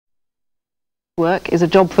Work is a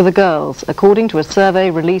job for the girls, according to a survey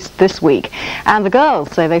released this week. And the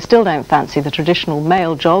girls say they still don't fancy the traditional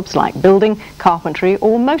male jobs like building, carpentry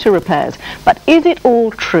or motor repairs. But is it all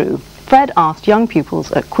true? Fred asked young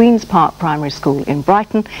pupils at Queen's Park Primary School in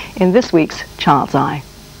Brighton in this week's Child's Eye.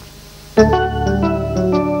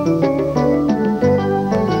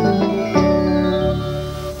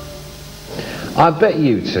 I bet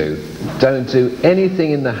you two don't do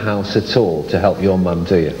anything in the house at all to help your mum,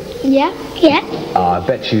 do you? Yeah. I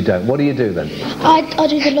bet you don't. What do you do then? I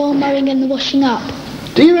do the lawn mowing and the washing up.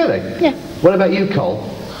 Do you really? Yeah. What about you, Cole?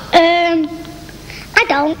 I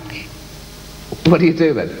don't. What do you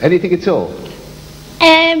do then? Anything at all?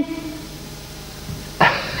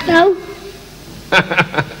 No.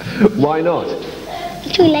 Why not?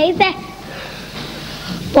 Too lazy.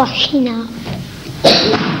 Washing up.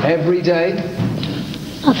 Every day?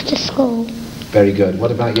 After school. Very good.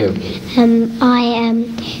 What about you? I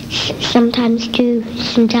sometimes do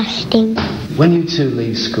some dusting. When you two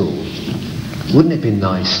leave school, wouldn't it be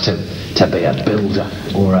nice to be a builder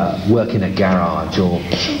or work in a garage or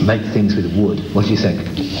make things with wood? What do you think?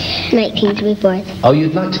 Make things with wood. Oh,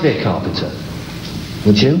 you'd like to be a carpenter?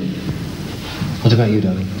 Would you? What about you,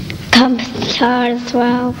 darling? Carpenter as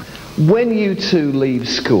well. When you two leave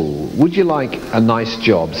school, would you like a nice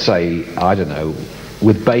job, say, I don't know,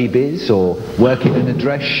 with babies or working in a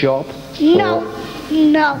dress shop? No.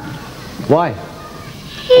 Why?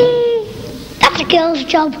 That's a girl's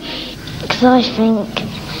job. Because I think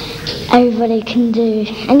everybody can do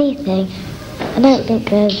anything. I don't think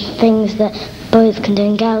there's things that boys can do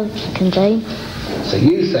and girls can do. So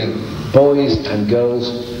you think boys and girls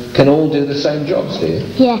can all do the same jobs, do you?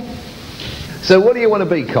 Yeah. So what do you want to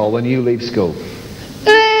be, Cole, when you leave school?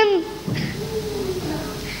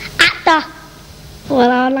 Actor.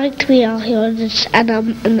 Well, I like to be archaeologist and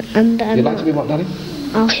You'd like to be what, Daddy?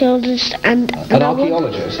 Archaeologist and An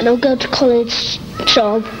archaeologist? And I'll go to college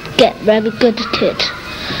job, get very good at it.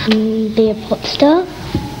 And be a pop star.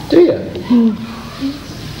 Do you?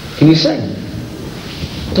 Can you sing?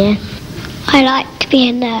 Yeah. I like to be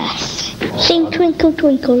a nurse. Sing Twinkle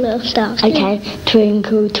Twinkle Little Star. Okay.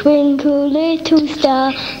 Twinkle Twinkle Little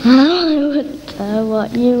Star, I wonder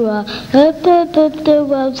what you are. Up above the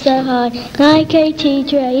world so high, like a tea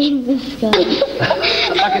tray in the sky.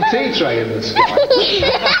 Like a tea tray in the sky?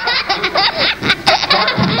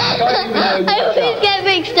 I always get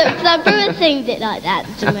mixed up because I've never sings it like that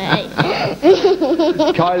to me.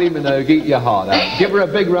 Kylie Minogue, eat your heart out. Give her a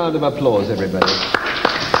big round of applause, everybody.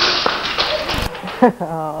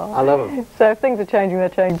 Oh. I love them. So if things are changing, they're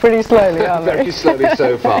changing pretty slowly, aren't they? Very slowly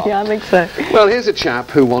so far. Yeah, I think so. Well, here's a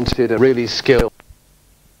chap who wanted a really skilled...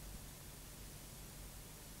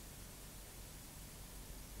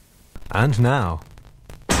 And now...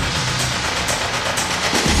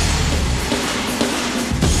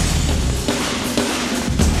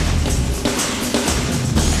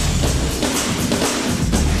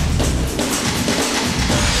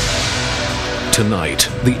 Tonight,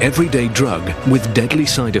 the everyday drug with deadly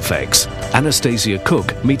side effects. Anastasia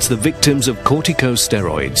Cook meets the victims of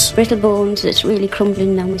corticosteroids. Brittle bones, it's really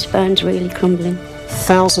crumbling now, my spine's really crumbling.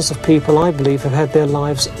 Thousands of people, I believe, have had their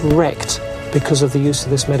lives wrecked because of the use of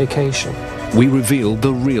this medication. We reveal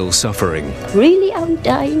the real suffering. Really, I'm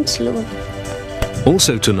dying slowly.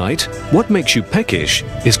 Also tonight, what makes you peckish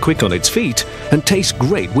is quick on its feet and tastes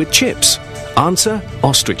great with chips. Answer,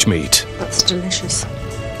 ostrich meat. That's delicious.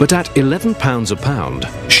 But at £11 a pound,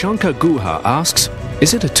 Shankar Guha asks,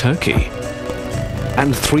 is it a turkey?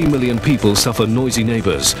 And 3 million people suffer noisy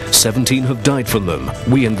neighbours. 17 have died from them.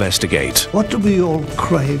 We investigate. What do we all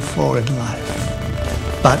crave for in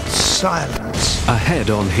life but silence? Ahead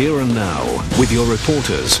on Here and Now with your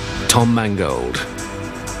reporters, Tom Mangold,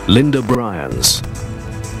 Linda Bryans,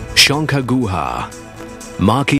 Shankar Guha, Marky